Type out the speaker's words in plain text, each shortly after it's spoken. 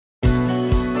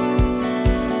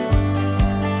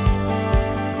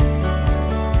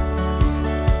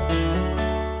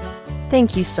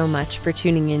Thank you so much for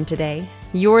tuning in today.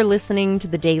 You're listening to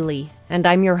The Daily, and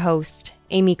I'm your host,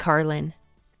 Amy Carlin.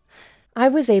 I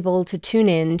was able to tune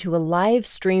in to a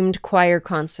live-streamed choir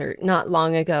concert not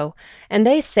long ago, and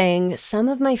they sang some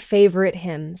of my favorite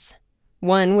hymns.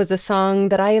 One was a song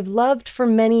that I have loved for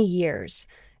many years,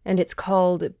 and it's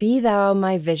called Be Thou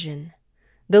My Vision.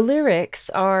 The lyrics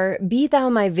are, Be Thou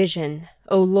my vision,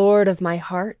 O Lord of my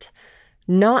heart.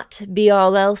 Not be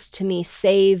all else to me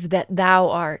save that Thou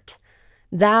art.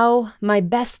 Thou, my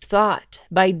best thought,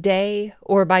 by day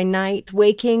or by night,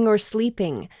 waking or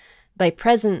sleeping, Thy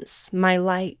presence, my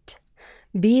light.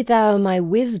 Be Thou my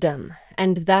wisdom,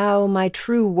 and Thou my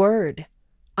true word.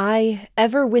 I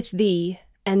ever with Thee,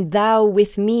 and Thou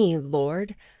with me,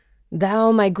 Lord.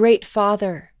 Thou my great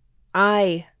Father,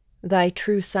 I, Thy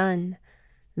true Son.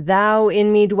 Thou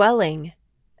in me dwelling,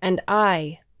 and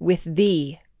I with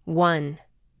Thee one.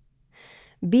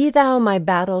 Be Thou my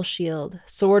battle shield,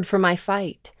 sword for my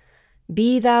fight.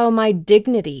 Be Thou my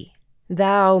dignity,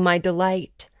 Thou my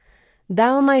delight.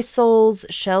 Thou my soul's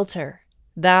shelter,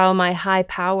 Thou my high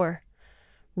power.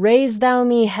 Raise Thou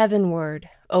me heavenward,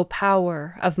 O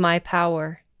power of my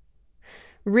power.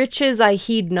 Riches I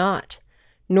heed not,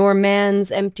 nor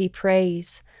man's empty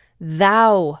praise.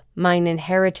 Thou mine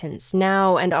inheritance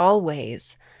now and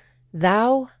always.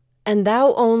 Thou, and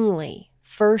Thou only,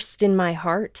 first in my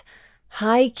heart,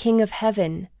 High King of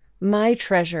heaven, my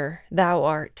treasure Thou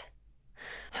art.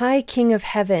 High King of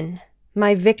heaven,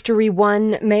 my victory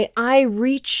won, may I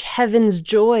reach heaven's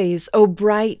joys, O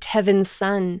bright heaven's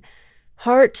sun.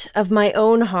 Heart of my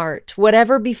own heart,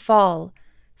 whatever befall,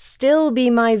 still be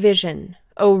my vision,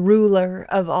 O ruler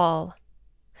of all.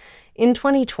 In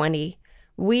 2020,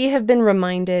 we have been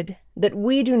reminded that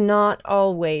we do not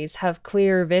always have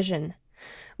clear vision.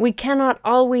 We cannot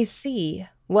always see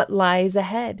what lies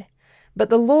ahead. But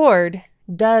the Lord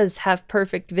does have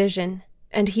perfect vision,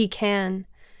 and He can.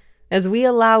 As we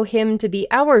allow Him to be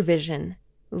our vision,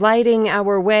 lighting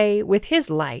our way with His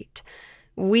light,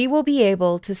 we will be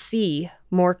able to see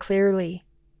more clearly.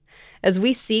 As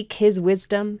we seek His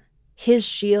wisdom, His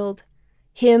shield,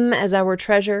 Him as our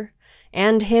treasure,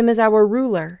 and Him as our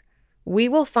ruler, we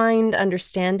will find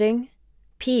understanding,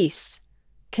 peace,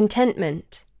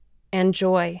 contentment, and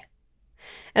joy.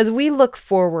 As we look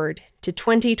forward to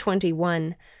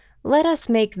 2021, let us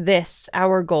make this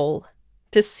our goal,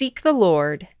 to seek the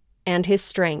Lord and His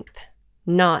strength,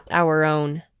 not our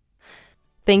own.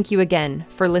 Thank you again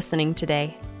for listening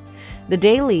today. The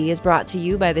Daily is brought to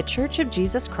you by The Church of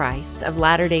Jesus Christ of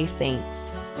Latter-day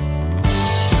Saints.